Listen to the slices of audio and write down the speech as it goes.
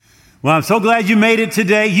Well, I'm so glad you made it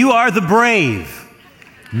today. You are the brave.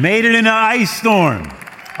 Made it in an ice storm.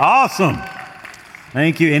 Awesome.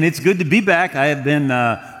 Thank you. And it's good to be back. I have been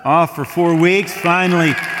off for 4 weeks,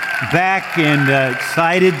 finally back and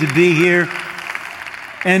excited to be here.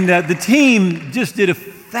 And the team just did a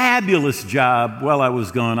fabulous job while I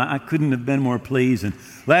was gone. I couldn't have been more pleased. And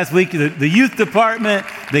last week, the youth department,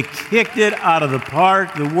 they kicked it out of the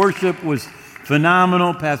park. The worship was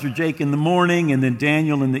phenomenal. Pastor Jake in the morning and then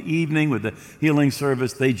Daniel in the evening with the healing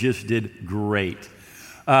service. They just did great.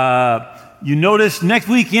 You notice next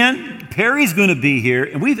weekend, Perry's going to be here,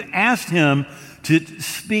 and we've asked him to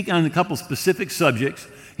speak on a couple specific subjects.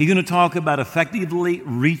 He's going to talk about effectively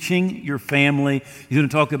reaching your family. He's going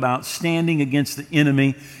to talk about standing against the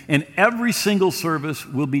enemy. And every single service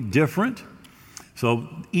will be different. So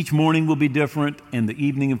each morning will be different, and the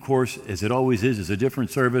evening, of course, as it always is a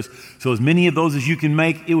different service. So as many of those as you can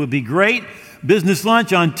make, it would be great. Business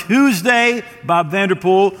lunch on Tuesday. Bob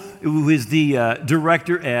Vanderpool, who is the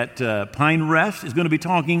director at Pine Rest, is going to be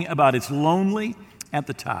talking about It's Lonely at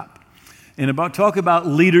the Top, and talk about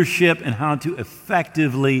leadership and how to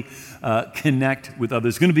effectively connect with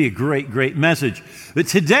others. It's going to be a great, great message. But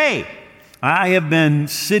today, I have been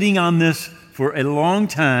sitting on this for a long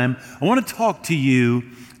time. I want to talk to you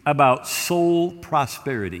about soul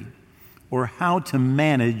prosperity, or how to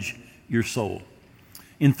manage your soul.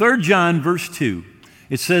 In 3 John verse 2,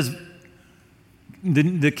 it says,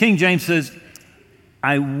 the King James says,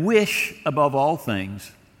 I wish above all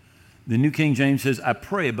things. The New King James says, I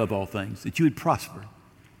pray above all things, that you would prosper,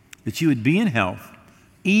 that you would be in health,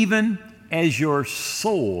 even as your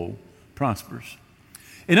soul prospers.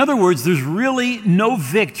 In other words, there's really no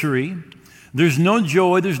victory, there's no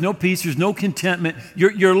joy, there's no peace, there's no contentment.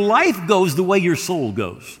 Your life goes the way your soul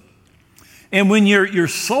goes. And when your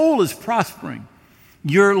soul is prospering,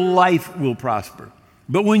 your life will prosper.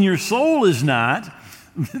 But when your soul is not,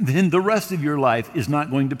 then the rest of your life is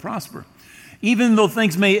not going to prosper, even though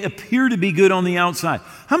things may appear to be good on the outside.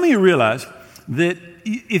 How many of you realize that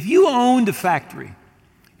if you owned a factory,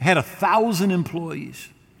 had 1,000 employees,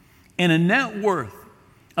 and a net worth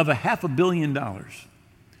of $500 million,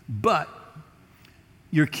 but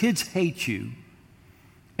your kids hate you,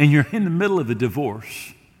 and you're in the middle of a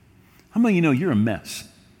divorce, how many of you know you're a mess?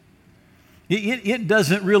 It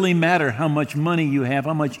doesn't really matter how much money you have,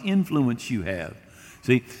 how much influence you have.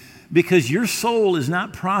 See, because your soul is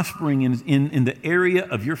not prospering in the area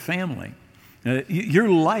of your family. Your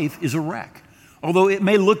life is a wreck. Although it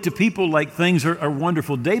may look to people like things are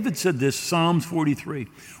wonderful. David said this, Psalms 43.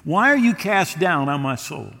 Why are you cast down on my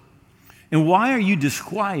soul? And why are you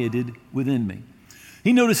disquieted within me?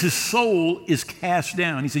 He noticed his soul is cast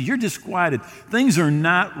down. He said, you're disquieted. Things are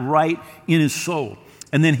not right in his soul.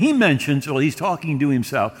 And then he mentions, well, he's talking to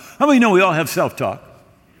himself. How many know we all have self-talk?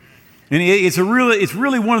 And it's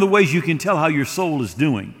really one of the ways you can tell how your soul is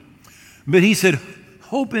doing. But he said,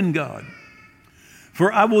 hope in God,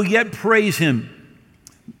 for I will yet praise him,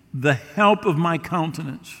 the help of my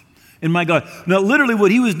countenance and my God. Now, literally what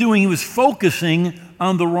he was doing, he was focusing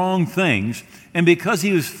on the wrong things. And because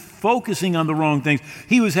he was focusing on the wrong things,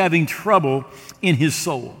 he was having trouble in his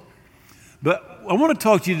soul. But I want to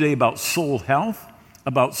talk to you today about soul health,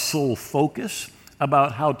 about soul focus,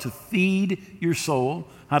 about how to feed your soul,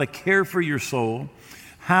 how to care for your soul,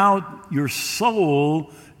 how your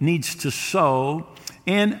soul needs to sow,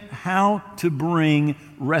 and how to bring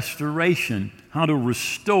restoration, how to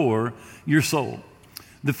restore your soul.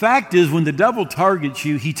 The fact is, when the devil targets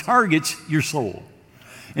you, he targets your soul.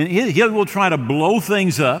 And he will try to blow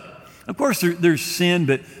things up. Of course, there's sin,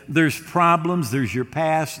 but there's problems, there's your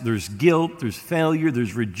past, there's guilt, there's failure,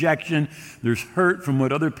 there's rejection, there's hurt from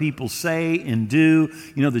what other people say and do,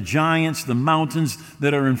 the giants, the mountains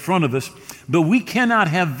that are in front of us. But we cannot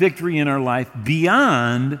have victory in our life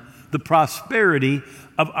beyond the prosperity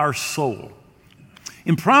of our soul.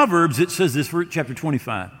 In Proverbs, it says this, chapter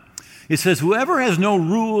 25. It says, whoever has no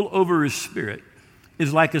rule over his spirit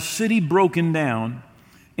is like a city broken down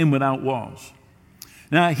and without walls.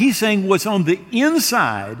 Now, he's saying what's on the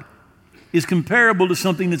inside is comparable to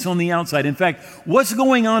something that's on the outside. In fact, what's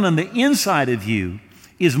going on the inside of you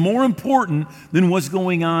is more important than what's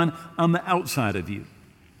going on the outside of you.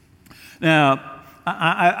 Now,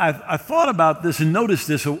 I thought about this and noticed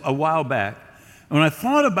this a while back. When I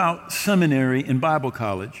thought about seminary and Bible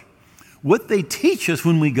college, what they teach us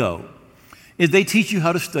when we go is they teach you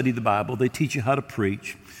how to study the Bible. They teach you how to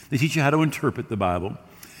preach. They teach you how to interpret the Bible.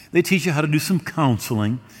 They teach you how to do some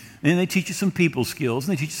counseling, and they teach you some people skills,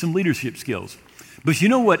 and they teach you some leadership skills. But you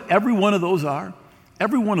know what every one of those are?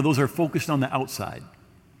 Every one of those are focused on the outside.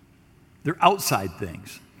 They're outside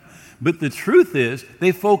things. But the truth is,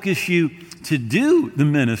 they focus you to do the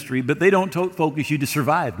ministry, but they don't focus you to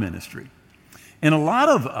survive ministry. And a lot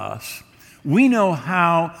of us, we know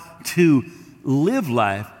how to live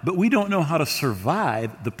life, but we don't know how to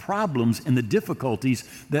survive the problems and the difficulties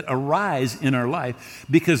that arise in our life,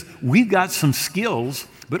 because we've got some skills,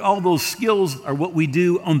 but all those skills are what we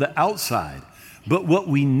do on the outside. But what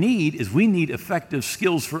we need is we need effective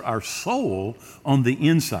skills for our soul on the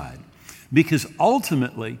inside. Because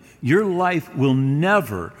ultimately, your life will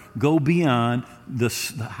never go beyond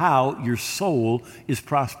how your soul is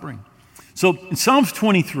prospering. So in Psalms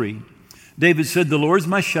 23, David said, "The Lord is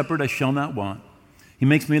my shepherd, I shall not want. He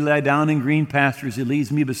makes me lie down in green pastures. He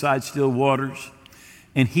leads me beside still waters,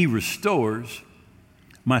 and he restores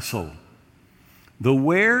my soul." The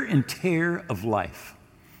wear and tear of life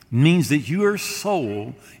means that your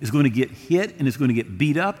soul is going to get hit, and it's going to get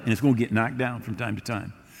beat up, and it's going to get knocked down from time to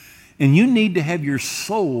time. And you need to have your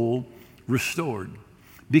soul restored,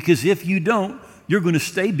 because if you don't, you're going to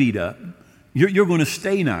stay beat up. You're going to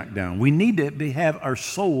stay knocked down. We need to have our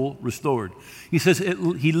soul restored. He says,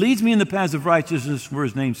 "He leads me in the paths of righteousness for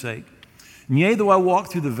his name's sake. And yea, though I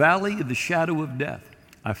walk through the valley of the shadow of death,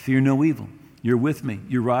 I fear no evil. You're with me.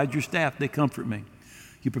 Your rod, your staff, they comfort me.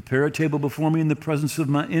 You prepare a table before me in the presence of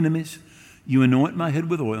my enemies. You anoint my head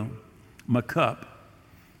with oil. My cup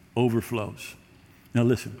overflows." Now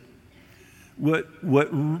listen, what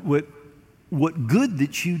good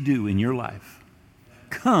that you do in your life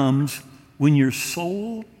comes when your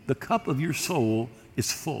soul, the cup of your soul,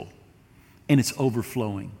 is full and it's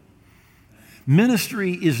overflowing.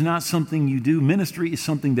 Ministry is not something you do. Ministry is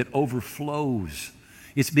something that overflows.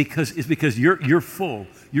 It's because you're full.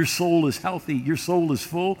 Your soul is healthy. Your soul is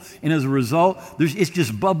full. And as a result, it's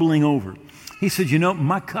just bubbling over. He said,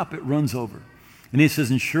 my cup, it runs over. And he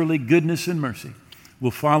says, "And surely goodness and mercy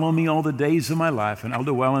will follow me all the days of my life, and I'll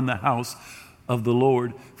dwell in the house of the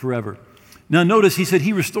Lord forever." Now notice he said,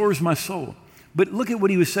 he restores my soul. But look at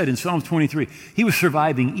what he was said in Psalms 23. He was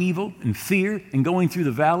surviving evil and fear and going through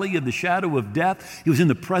the valley of the shadow of death. He was in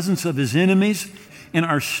the presence of his enemies. And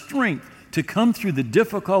our strength to come through the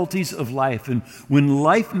difficulties of life, and when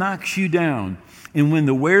life knocks you down, and when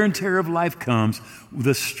the wear and tear of life comes,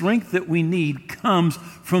 the strength that we need comes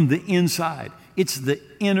from the inside. It's the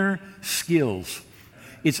inner skills.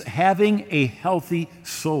 It's having a healthy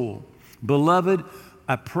soul. Beloved,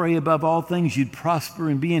 I pray above all things you'd prosper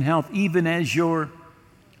and be in health, even as your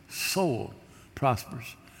soul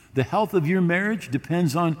prospers. The health of your marriage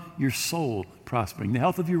depends on your soul prospering. The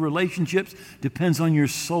health of your relationships depends on your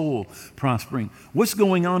soul prospering. What's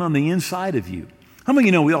going on the inside of you? How many of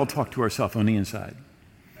you know we all talk to ourselves on the inside?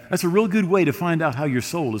 That's a real good way to find out how your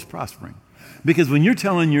soul is prospering. Because when you're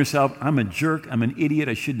telling yourself, "I'm a jerk, I'm an idiot,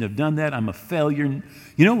 I shouldn't have done that, I'm a failure,"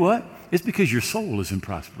 you know what? It's because your soul isn't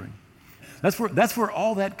prospering. That's where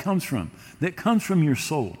all that comes from. That comes from your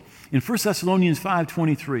soul. In 1 Thessalonians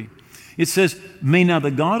 5:23, it says, "May now the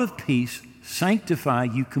God of peace sanctify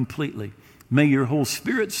you completely. May your whole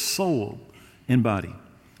spirit, soul, and body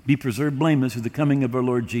be preserved blameless at the coming of our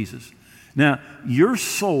Lord Jesus." Now, your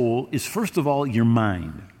soul is, first of all, your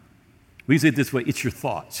mind. We can say it this way: it's your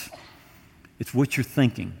thoughts. It's what you're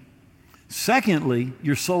thinking. Secondly,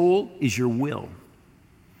 your soul is your will.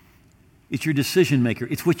 It's your decision maker.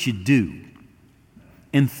 It's what you do.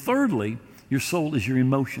 And thirdly, your soul is your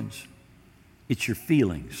emotions. It's your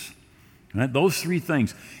feelings. Right? Those three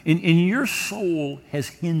things. And your soul has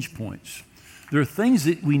hinge points. There are things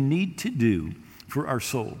that we need to do for our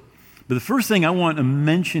soul. But the first thing I want to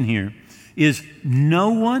mention here is no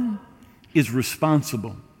one is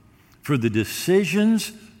responsible for the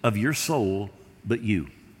decisions of your soul but you.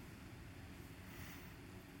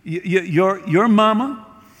 Your mama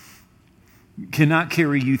cannot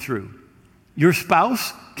carry you through. Your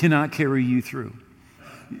spouse cannot carry you through.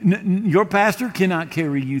 Your pastor cannot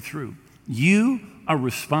carry you through. You are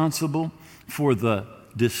responsible for the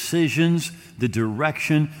decisions, the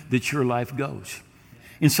direction that your life goes.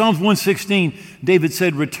 In Psalms 116, David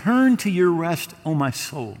said, "Return to your rest, O my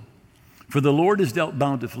soul, for the Lord has dealt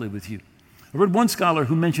bountifully with you." I read one scholar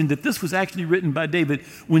who mentioned that this was actually written by David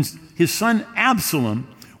when his son Absalom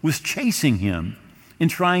was chasing him and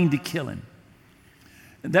trying to kill him.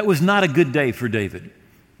 That was not a good day for David.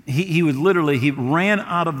 He ran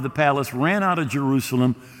out of the palace, ran out of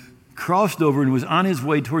Jerusalem, crossed over, and was on his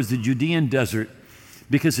way towards the Judean desert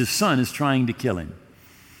because his son is trying to kill him.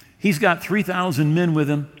 He's got 3,000 men with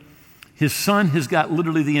him. His son has got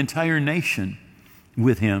literally the entire nation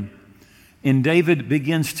with him. And David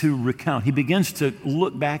begins to recount. He begins to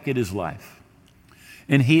look back at his life.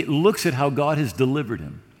 And he looks at how God has delivered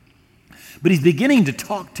him. But he's beginning to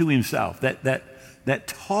talk to himself. That that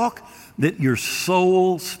talk that your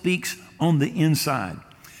soul speaks on the inside.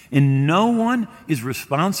 And no one is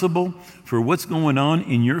responsible for what's going on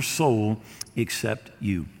in your soul except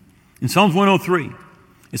you. In Psalms 103,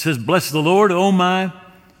 it says, "Bless the Lord, O my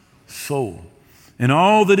soul, and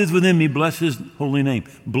all that is within me, bless his holy name.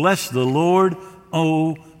 Bless the Lord,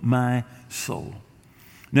 O my soul."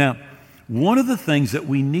 Now, one of the things that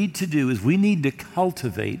we need to do is we need to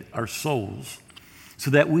cultivate our souls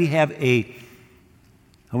so that we have a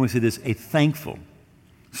thankful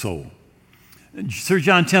soul. Sir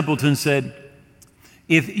John Templeton said,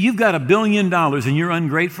 if you've got $1 billion and you're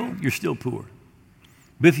ungrateful, you're still poor.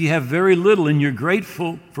 But if you have very little and you're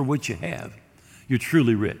grateful for what you have, you're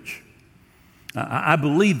truly rich. I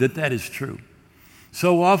believe that is true.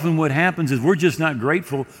 So often what happens is we're just not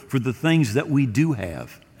grateful for the things that we do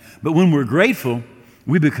have. But when we're grateful,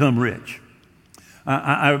 we become rich.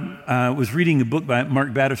 I was reading a book by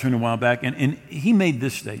Mark Batterson a while back, and he made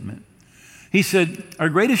this statement. He said, our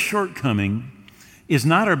greatest shortcoming is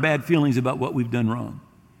not our bad feelings about what we've done wrong,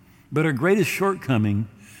 but our greatest shortcoming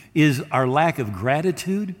is our lack of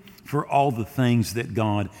gratitude for all the things that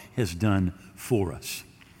God has done for us.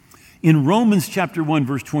 In Romans chapter 1,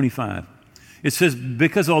 verse 25, it says,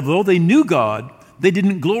 because although they knew God, they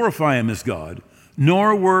didn't glorify him as God,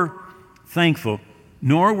 nor were thankful,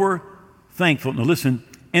 now listen,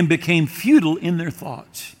 and became futile in their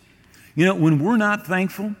thoughts. You know, when we're not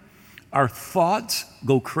thankful, our thoughts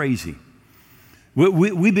go crazy.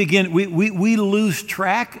 We lose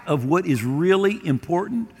track of what is really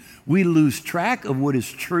important. We lose track of what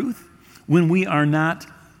is truth when we are not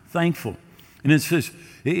thankful. And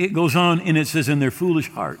it goes on and it says, and their foolish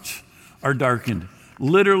hearts are darkened.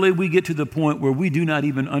 Literally, we get to the point where we do not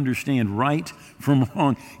even understand right from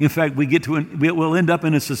wrong. In fact, we'll end up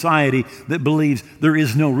in a society that believes there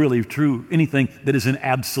is no really true, anything that is an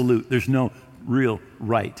absolute. There's no real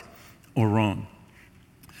right or wrong.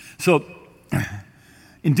 So,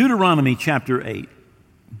 in Deuteronomy chapter 8,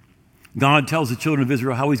 God tells the children of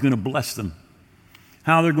Israel how he's going to bless them,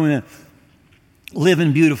 how they're going to live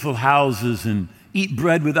in beautiful houses and eat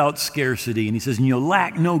bread without scarcity. And he says, and you'll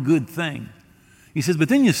lack no good thing. He says, but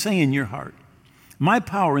then you say in your heart, my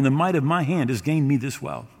power and the might of my hand has gained me this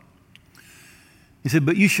wealth. He said,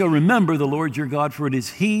 but you shall remember the Lord your God, for it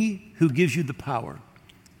is he who gives you the power,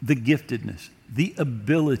 the giftedness, the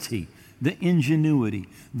ability, the ingenuity,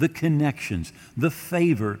 the connections, the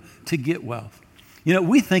favor to get wealth. You know,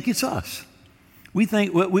 we think it's us. We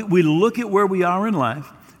look at where we are in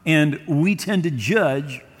life and we tend to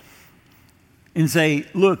judge and say,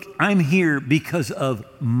 look, I'm here because of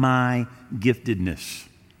my giftedness.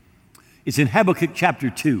 It's in Habakkuk chapter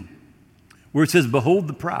 2, where it says, behold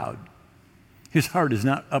the proud, his heart is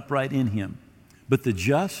not upright in him, but the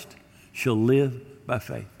just shall live by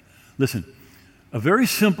faith. Listen, a very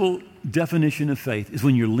simple definition of faith is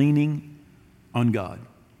when you're leaning on God.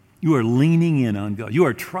 You are leaning in on God. You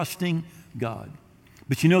are trusting God.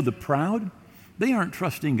 But you know, the proud, they aren't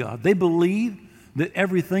trusting God. They believe that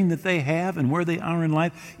everything that they have and where they are in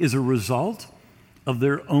life is a result of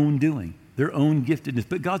their own doing, their own giftedness.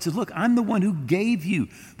 But God says, look, I'm the one who gave you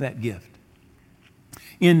that gift.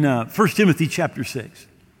 In 1 Timothy chapter 6,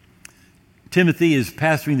 Timothy is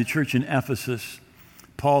pastoring the church in Ephesus.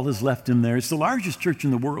 Paul has left him there. It's the largest church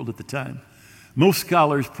in the world at the time. Most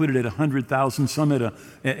scholars put it at 100,000, some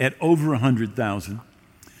at over 100,000.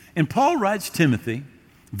 And Paul writes Timothy,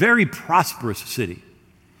 very prosperous city.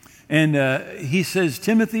 And he says,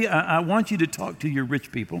 Timothy, I want you to talk to your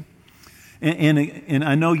rich people. And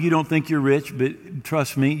I know you don't think you're rich, but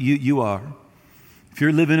trust me, you are. If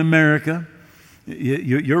you live in America,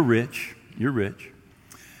 you're rich. You're rich.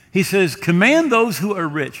 He says, command those who are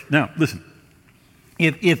rich. Now, listen.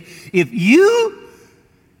 If you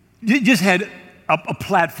just had a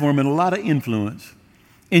platform and a lot of influence,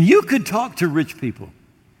 and you could talk to rich people,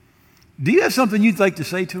 do you have something you'd like to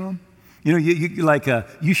say to them? You know,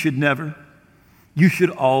 you should never, you should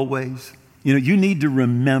always, you need to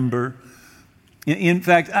remember. In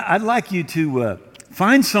fact, I'd like you to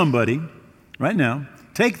find somebody right now,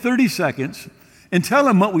 take 30 seconds, and tell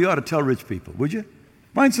them what we ought to tell rich people, would you?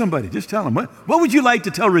 Find somebody, just tell them. What would you like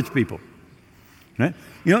to tell rich people? Right?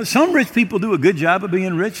 You know, some rich people do a good job of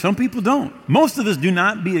being rich. Some people don't. Most of us do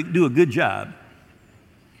not do a good job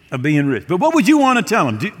of being rich. But what would you want to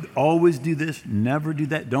tell them? Always do this. Never do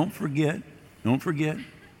that. Don't forget. Don't forget.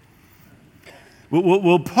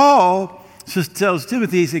 Well, Paul tells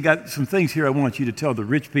Timothy, he said, got some things here I want you to tell the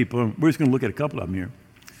rich people. We're just going to look at a couple of them here.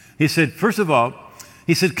 He said, first of all,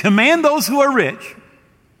 he said, command those who are rich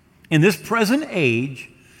in this present age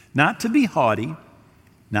not to be haughty,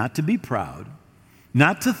 not to be proud,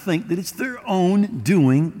 not to think that it's their own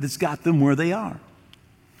doing that's got them where they are,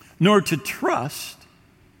 nor to trust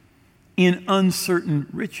in uncertain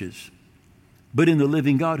riches, but in the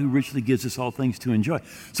living God who richly gives us all things to enjoy.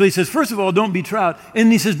 So he says, first of all, don't be proud.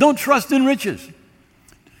 And he says, don't trust in riches.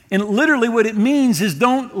 And literally what it means is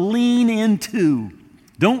don't lean into.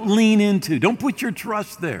 Don't lean into. Don't put your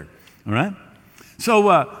trust there. All right? So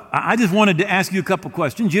I just wanted to ask you a couple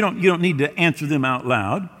questions. You don't need to answer them out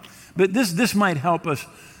loud. But this might help us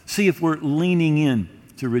see if we're leaning in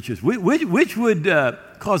to riches. Which would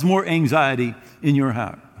cause more anxiety in your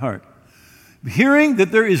heart? Hearing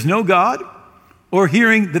that there is no God, or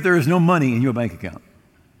hearing that there is no money in your bank account?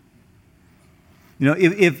 You know,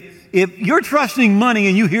 if you're trusting money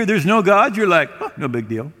and you hear there's no God, you're like, oh, no big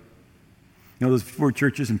deal. You know, those poor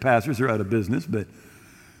churches and pastors are out of business, but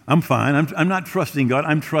I'm fine. I'm not trusting God.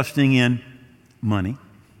 I'm trusting in money.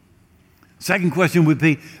 Second question would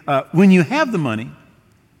be, when you have the money,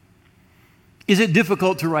 is it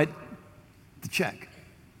difficult to write the check?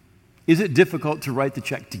 Is it difficult to write the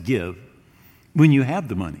check to give when you have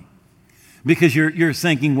the money? Because you're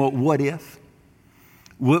thinking, well, what if?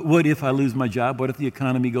 What if I lose my job? What if the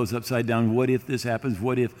economy goes upside down? What if this happens?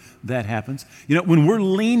 What if that happens? You know, when we're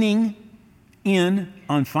leaning in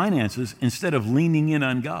on finances instead of leaning in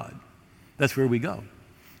on God, that's where we go.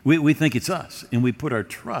 We think it's us, and we put our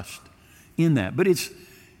trust in that. But it's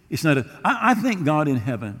not I think God in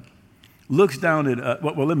heaven looks down at,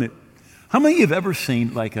 how many of you have ever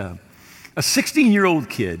seen like a 16-year-old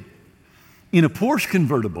kid in a Porsche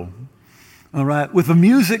convertible, all right, with the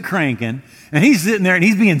music cranking, and he's sitting there and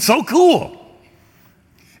he's being so cool.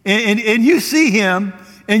 And you see him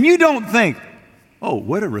and you don't think, oh,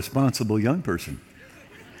 what a responsible young person.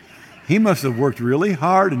 He must have worked really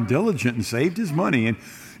hard and diligent and saved his money. And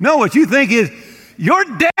no, what you think is, your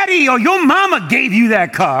daddy or your mama gave you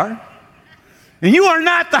that car, and you are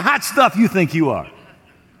not the hot stuff you think you are.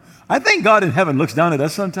 I think God in heaven looks down at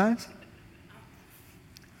us sometimes.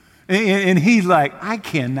 And he's like, I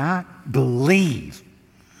cannot believe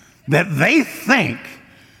that they think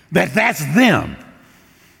that that's them.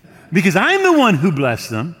 Because I'm the one who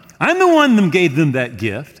blessed them. I'm the one that gave them that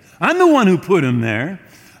gift. I'm the one who put them there.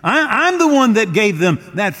 I'm the one that gave them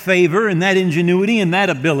that favor and that ingenuity and that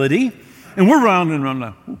ability. And we're round and round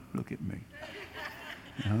like, oh, look at me.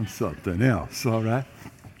 I'm something else, all right?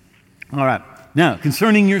 All right. Now,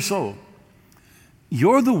 concerning your soul,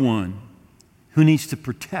 you're the one who needs to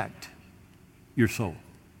protect your soul.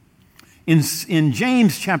 In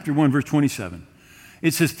James chapter 1, verse 27,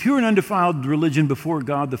 it says, pure and undefiled religion before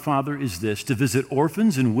God the Father is this, to visit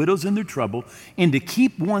orphans and widows in their trouble, and to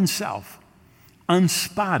keep oneself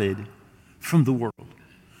unspotted from the world.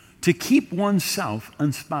 To keep oneself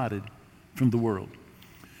unspotted from the world.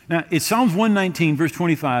 Now, it's Psalms 119, verse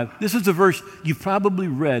 25. This is a verse you've probably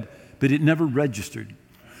read, but it never registered.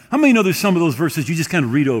 How many know there's some of those verses you just kind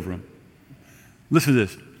of read over them? Listen to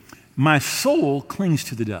this. My soul clings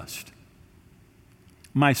to the dust.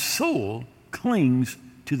 My soul clings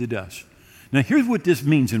to the dust. Now, here's what this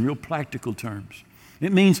means in real practical terms.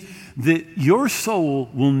 It means that your soul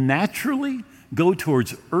will naturally go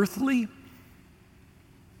towards earthly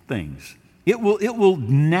things. It will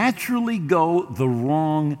naturally go the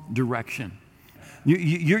wrong direction.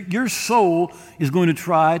 Your soul is going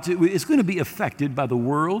to it's going to be affected by the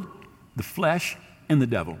world, the flesh, and the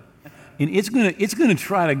devil. And it's going to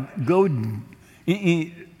try to go in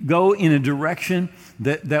a direction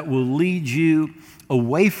that will lead you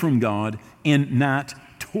away from God and not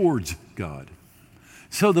towards God.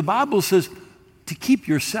 So the Bible says to keep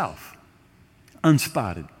yourself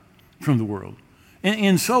unspotted from the world.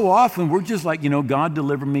 And so often we're just like, God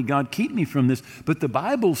deliver me, God keep me from this. But the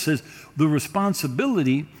Bible says the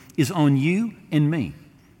responsibility is on you and me,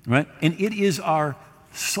 right? And it is our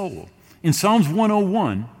soul. In Psalms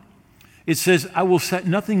 101, it says, I will set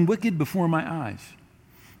nothing wicked before my eyes.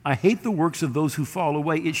 I hate the works of those who fall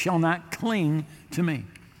away. It shall not cling to me.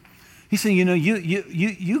 He's saying,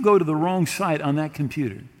 you go to the wrong site on that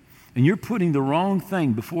computer, and you're putting the wrong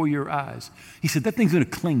thing before your eyes. He said, that thing's going to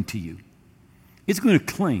cling to you. It's going to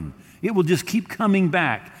cling. It will just keep coming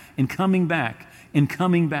back and coming back and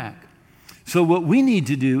coming back. So what we need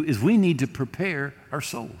to do is we need to prepare our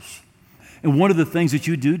souls. And one of the things that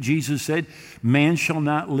you do, Jesus said, man shall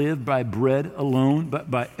not live by bread alone, but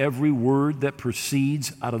by every word that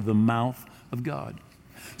proceeds out of the mouth of God.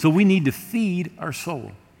 So we need to feed our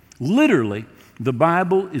soul. Literally, the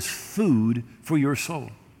Bible is food for your soul.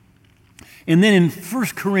 And then in 1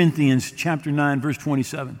 Corinthians chapter 9, verse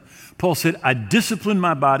 27, Paul said, I discipline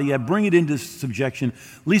my body, I bring it into subjection,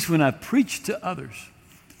 lest when I preach to others,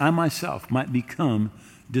 I myself might become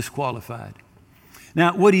disqualified.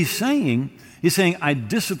 Now, what he's saying, I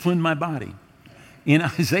discipline my body. In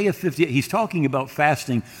Isaiah 58, he's talking about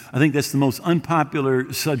fasting. I think that's the most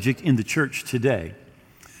unpopular subject in the church today.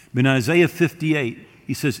 But in Isaiah 58,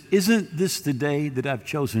 he says, isn't this the day that I've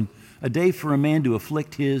chosen, a day for a man to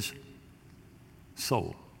afflict his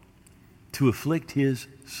soul? To afflict his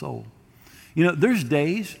soul. You know, there's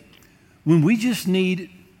days when we just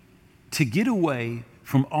need to get away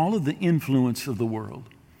from all of the influence of the world.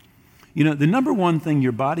 You know, the number one thing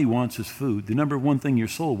your body wants is food. The number one thing your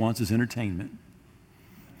soul wants is entertainment.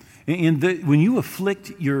 And when you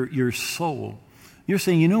afflict your soul, you're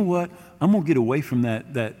saying, you know what? I'm going to get away from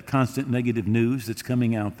that constant negative news that's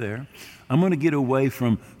coming out there. I'm going to get away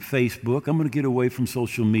from Facebook. I'm going to get away from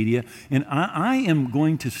social media. And I am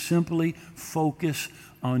going to simply focus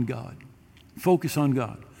on God. Focus on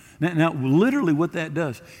God. Now, literally what that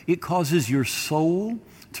does, it causes your soul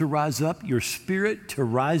to rise up, your spirit to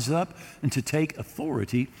rise up, and to take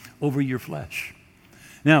authority over your flesh.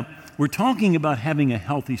 Now, we're talking about having a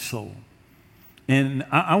healthy soul. And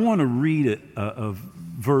I want to read a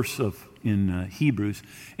verse in Hebrews.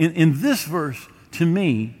 In this verse, to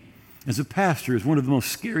me, as a pastor, is one of the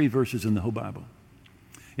most scary verses in the whole Bible.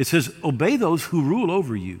 It says, obey those who rule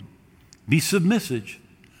over you. Be submissive,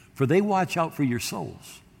 for they watch out for your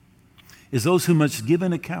souls, as those who must give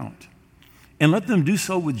an account. And let them do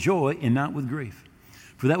so with joy and not with grief,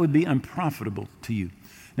 for that would be unprofitable to you.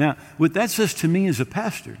 Now, what that says to me as a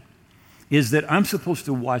pastor is that I'm supposed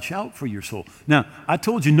to watch out for your soul. Now, I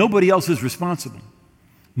told you nobody else is responsible.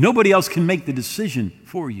 Nobody else can make the decision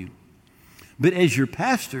for you. But as your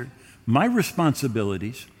pastor, my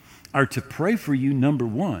responsibilities are to pray for you, number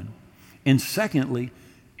one, and secondly,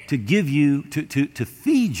 to give you, to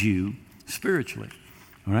feed you spiritually,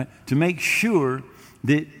 all right? To make sure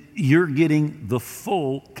that you're getting the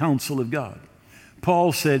full counsel of God.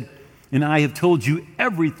 Paul said, and I have told you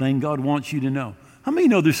everything God wants you to know. How many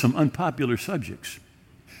know there's some unpopular subjects?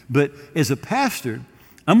 But as a pastor,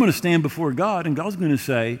 I'm going to stand before God, and God's going to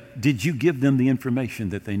say, did you give them the information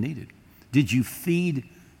that they needed? Did you feed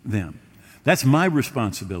them? That's my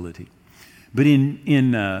responsibility. But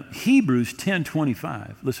in Hebrews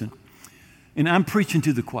 10:25, listen, and I'm preaching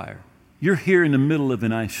to the choir. You're here in the middle of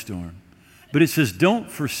an ice storm. But it says,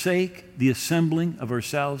 don't forsake the assembling of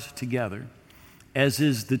ourselves together, as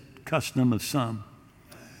is the custom of some,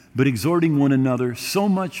 but exhorting one another so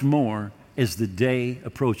much more as the day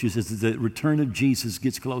approaches, as the return of Jesus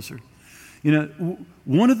gets closer. You know,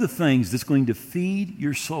 one of the things that's going to feed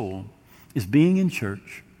your soul is being in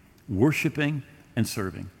church, worshiping, and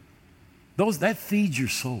serving. That feeds your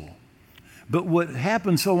soul. But what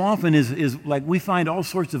happens so often is like we find all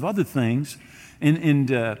sorts of other things,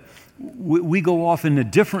 and we go off in a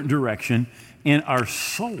different direction, and our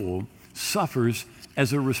soul suffers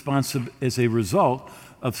as a result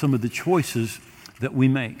of some of the choices that we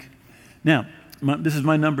make. Now, this is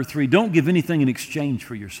my number 3. Don't give anything in exchange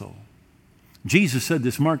for your soul. Jesus said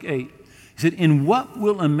this, Mark 8. He said, and what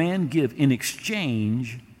will a man give in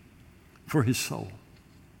exchange for his soul?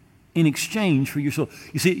 In exchange for your soul.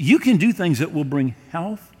 You see, you can do things that will bring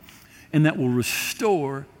health and that will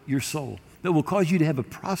restore your soul, that will cause you to have a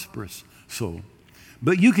prosperous soul.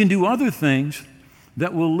 But you can do other things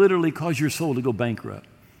that will literally cause your soul to go bankrupt,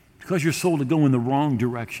 cause your soul to go in the wrong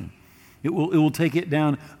direction. It will take it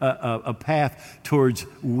down a path towards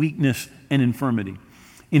weakness and infirmity.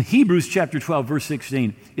 In Hebrews chapter 12, verse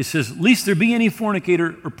 16, it says, lest there be any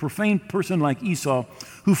fornicator or profane person like Esau,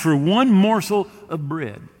 who for one morsel of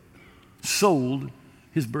bread sold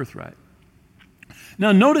his birthright.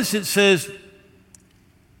 Now notice it says,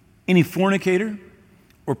 any fornicator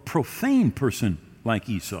or profane person like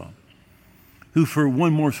Esau, who for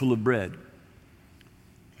one morsel of bread,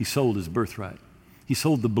 he sold his birthright. He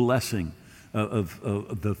sold the blessing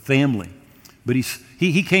of the family. But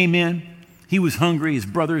he came in, he was hungry, his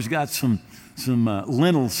brothers got some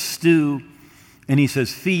lentil stew, and he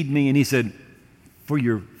says, feed me. And he said,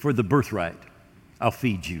 for the birthright, I'll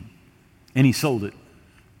feed you. And he sold it.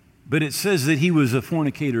 But it says that he was a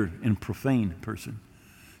fornicator and profane person.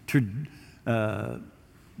 The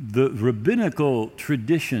rabbinical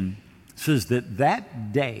tradition says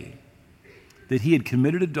that day that he had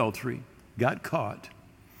committed adultery, got caught,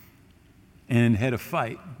 and had a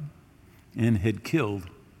fight, and had killed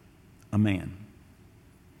a man.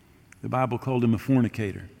 The Bible called him a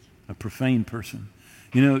fornicator, a profane person.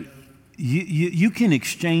 You know, you can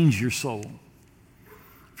exchange your soul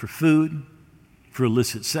for food, for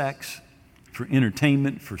illicit sex, for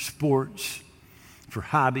entertainment, for sports, for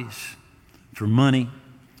hobbies, for money.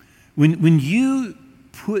 When you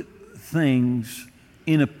put things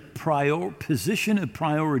in a position of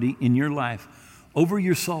priority in your life over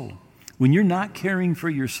your soul, when you're not caring for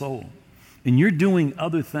your soul and you're doing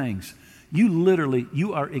other things,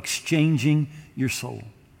 you are exchanging your soul.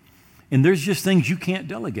 And there's just things you can't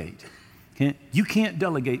delegate. You can't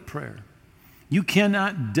delegate prayer. You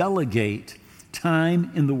cannot delegate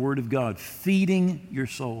time in the Word of God, feeding your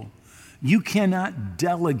soul. You cannot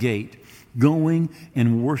delegate going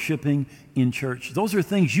and worshiping in church. Those are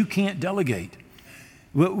things you can't delegate.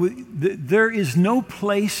 There is no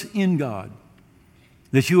place in God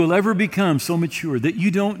that you will ever become so mature that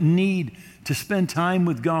you don't need to spend time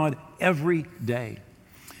with God every day.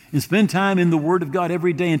 And spend time in the Word of God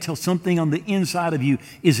every day until something on the inside of you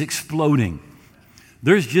is exploding.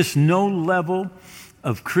 There's just no level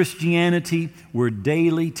of Christianity where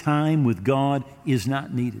daily time with God is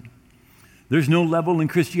not needed. There's no level in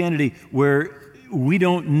Christianity where we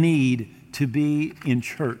don't need to be in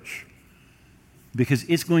church, because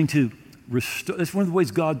it's going to restore. That's one of the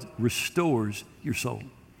ways God restores your soul.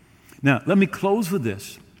 Now, let me close with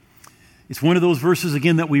this. It's one of those verses,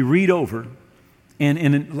 again, that we read over, and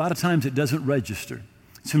a lot of times it doesn't register.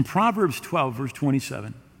 It's in Proverbs 12, verse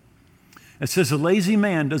 27. It says, "A lazy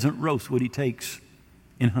man doesn't roast what he takes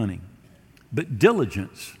in hunting, but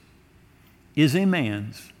diligence is a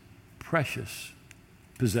man's precious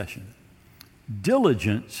possession."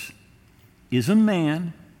 Diligence is a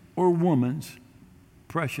man or woman's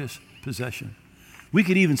precious possession. We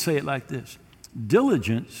could even say it like this: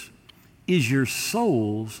 diligence is your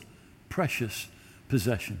soul's precious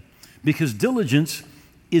possession, because diligence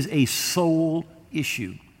is a soul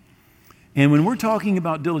issue. And when we're talking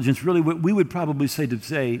about diligence, really what we would probably say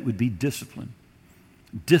today would be discipline.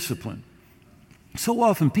 Discipline. So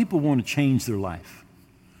often people want to change their life,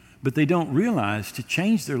 but they don't realize to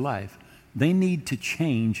change their life, they need to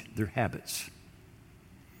change their habits.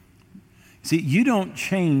 See, you don't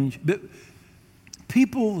change, but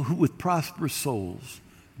people with prosperous souls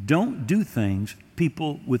don't do things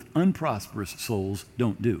people with unprosperous souls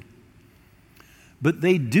don't do. But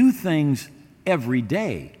they do things every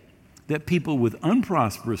day that people with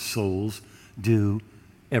unprosperous souls do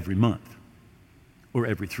every month or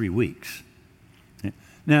every 3 weeks.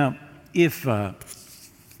 Now, if I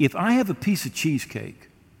have a piece of cheesecake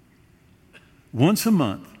once a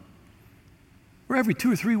month or every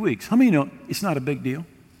 2 or 3 weeks, how many of you know it's not a big deal?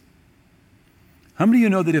 How many of you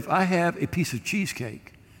know that if I have a piece of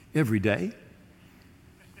cheesecake every day,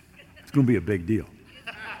 it's going to be a big deal?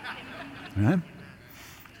 Right?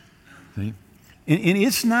 See? And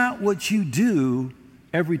it's not what you do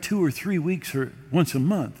every 2 or 3 weeks or once a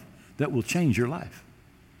month that will change your life.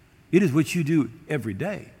 It is what you do every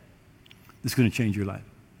day that's going to change your life.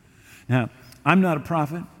 Now, I'm not a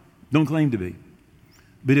prophet, don't claim to be.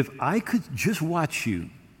 But if I could just watch you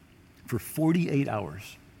for 48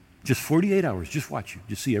 hours, just 48 hours, just watch you,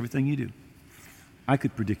 just see everything you do, I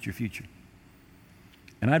could predict your future.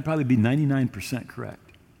 And I'd probably be 99% correct.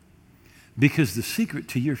 Because the secret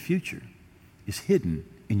to your future is hidden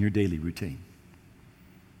in your daily routine.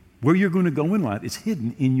 Where you're going to go in life is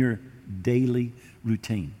hidden in your daily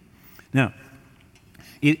routine. Now,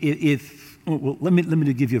 let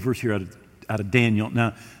me give you a verse here out of Daniel.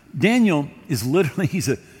 Now, Daniel is literally,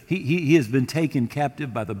 he has been taken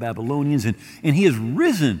captive by the Babylonians, and he has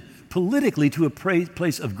risen politically to a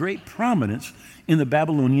place of great prominence in the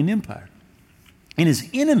Babylonian Empire. And his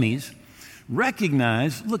enemies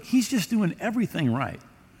recognize, look, he's just doing everything right.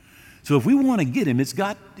 So if we want to get him,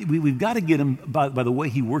 we've got to get him by the way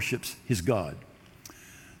he worships his God.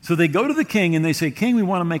 So they go to the king and they say, "King, we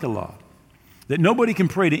want to make a law that nobody can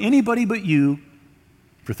pray to anybody but you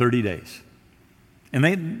for 30 days.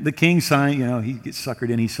 And the king signs, he gets suckered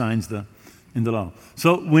in, he signs the law.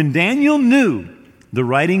 So when Daniel knew the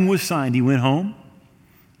writing was signed, he went home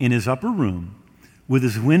in his upper room with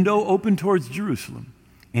his window open towards Jerusalem,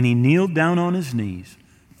 and he kneeled down on his knees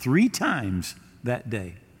 3 times that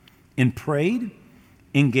day and prayed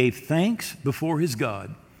and gave thanks before his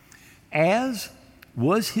God, as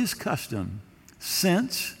was his custom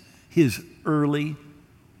since his early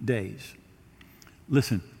days."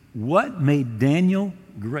 Listen, what made Daniel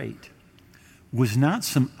great was not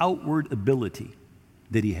some outward ability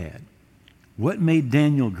that he had. What made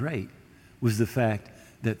Daniel great was the fact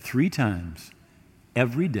that 3 times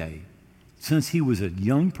every day, since he was a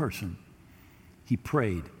young person, he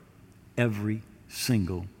prayed every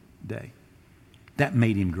single day. That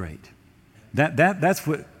made him great. That's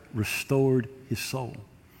what restored his soul.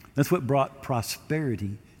 That's what brought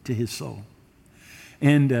prosperity to his soul.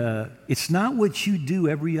 And it's not what you do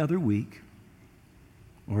every other week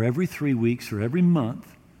or every 3 weeks or every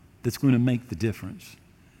month that's going to make the difference.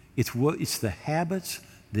 It's the habits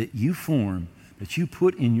that you form, that you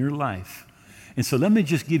put in your life. And so let me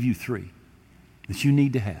just give you 3 that you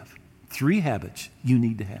need to have. 3 habits you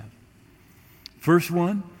need to have. First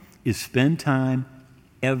one is spend time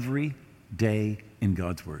every day in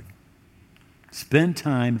God's Word. Spend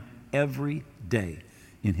time every day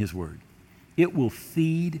in His Word. It will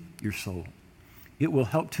feed your soul. It will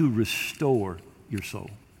help to restore your soul.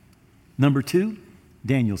 Number 2,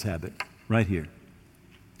 Daniel's habit, right here.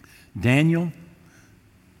 Daniel,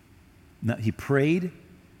 he prayed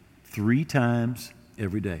 3 times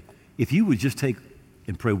every day. If you would just take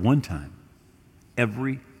and pray 1 time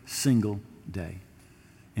every single day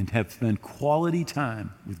and have spent quality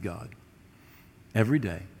time with God every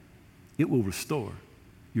day, it will restore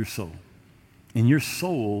your soul. And your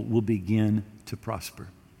soul will begin to prosper.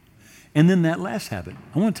 And then that last habit,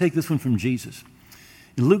 I want to take this one from Jesus.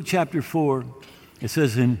 In Luke chapter 4, it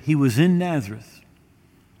says, he was in Nazareth,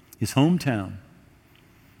 his hometown,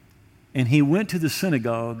 and he went to the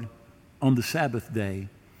synagogue on the Sabbath day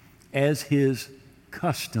as his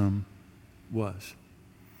custom was.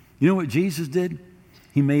 You know what Jesus did?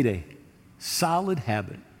 He made a solid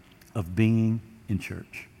habit of being in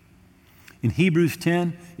church. In Hebrews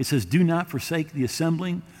 10, it says, do not forsake the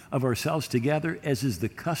assembling of ourselves together, as is the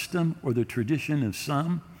custom or the tradition of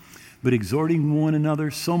some, but exhorting one another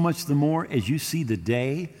so much the more as you see the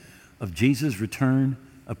day of Jesus' return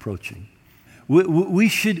approaching. We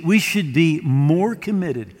should be more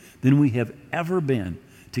committed than we have ever been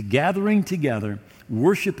to gathering together,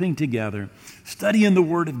 worshiping together, studying the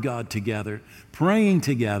Word of God together, praying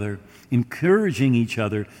together, encouraging each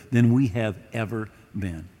other than we have ever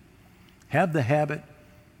been. Have the habit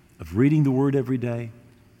of reading the Word every day,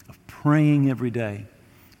 of praying every day,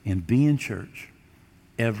 and be in church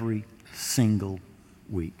every single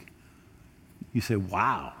week. You say,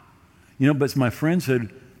 wow. But my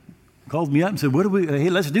friend called me up and said, hey,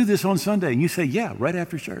 let's do this on Sunday. And you say, yeah, right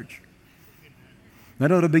after church.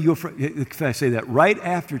 That ought to be if I say that, right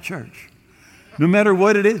after church. No matter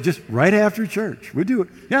what it is, just right after church. We do it.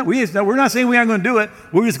 Yeah, we're not saying we aren't going to do it.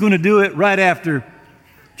 We're just going to do it right after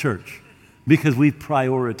church because we've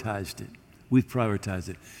prioritized it. We've prioritized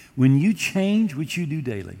it. When you change what you do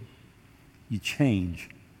daily, you change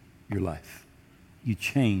your life. You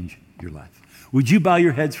change your life. Would you bow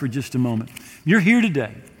your heads for just a moment? You're here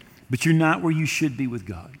today, but you're not where you should be with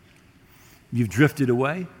God. You've drifted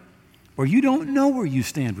away, or you don't know where you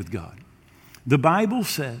stand with God. The Bible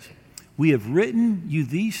says, we have written you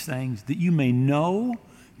these things that you may know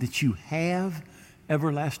that you have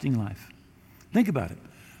everlasting life. Think about it.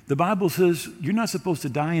 The Bible says you're not supposed to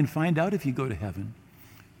die and find out if you go to heaven.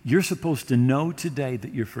 You're supposed to know today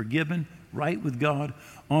that you're forgiven, right with God,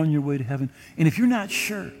 on your way to heaven. And if you're not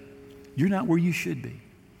sure, you're not where you should be.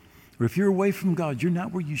 Or if you're away from God, you're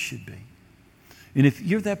not where you should be. And if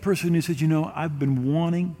you're that person who says, I've been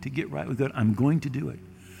wanting to get right with God, I'm going to do it.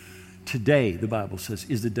 Today, the Bible says,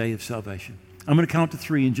 is the day of salvation. I'm going to count to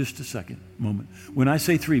 3 in just a moment. When I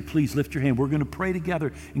say 3, please lift your hand. We're going to pray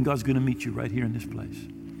together, and God's going to meet you right here in this place.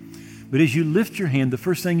 But as you lift your hand, the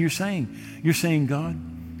first thing you're saying, God,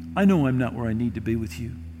 I know I'm not where I need to be with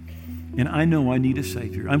you. And I know I need a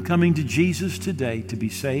Savior. I'm coming to Jesus today to be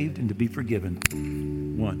saved and to be forgiven.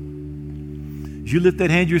 1. As you lift that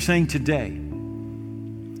hand, you're saying, today,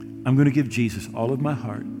 I'm going to give Jesus all of my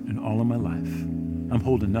heart and all of my life. I'm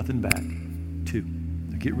holding nothing back. 2.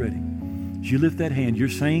 Now get ready. As you lift that hand, you're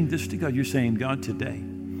saying this to God. You're saying, God, today,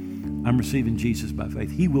 I'm receiving Jesus by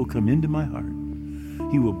faith. He will come into my heart.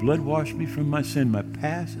 He will blood wash me from my sin. My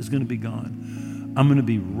past is going to be gone. I'm going to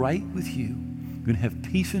be right with you. I'm going to have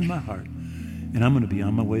peace in my heart. And I'm going to be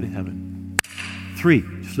on my way to heaven. 3,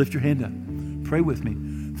 just lift your hand up. Pray with me.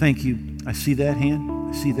 Thank you. I see that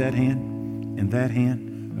hand. I see that hand. And that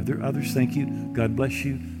hand. Are there others? Thank you. God bless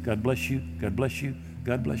you. God bless you. God bless you.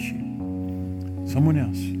 God bless you. Someone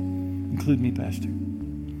else. Include me, Pastor.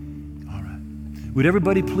 All right. Would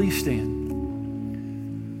everybody please stand?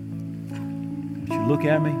 Would you look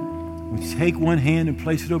at me? Would you take one hand and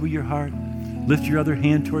place it over your heart? Lift your other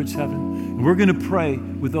hand towards heaven. And we're going to pray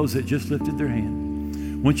with those that just lifted their hand.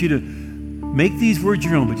 I want you to make these words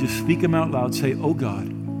your own, but just speak them out loud. Say, oh God,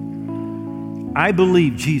 I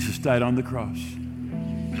believe Jesus died on the cross.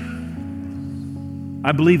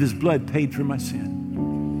 I believe his blood paid for my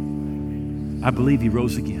sin. I believe he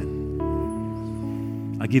rose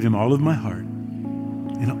again. I give him all of my heart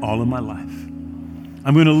and all of my life.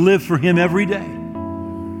 I'm going to live for him every day.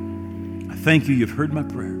 I thank you, you've heard my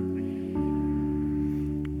prayer.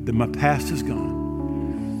 That my past is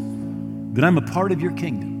gone. That I'm a part of your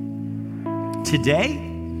kingdom. Today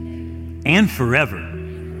and forever.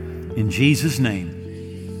 In Jesus'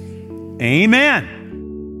 name, amen.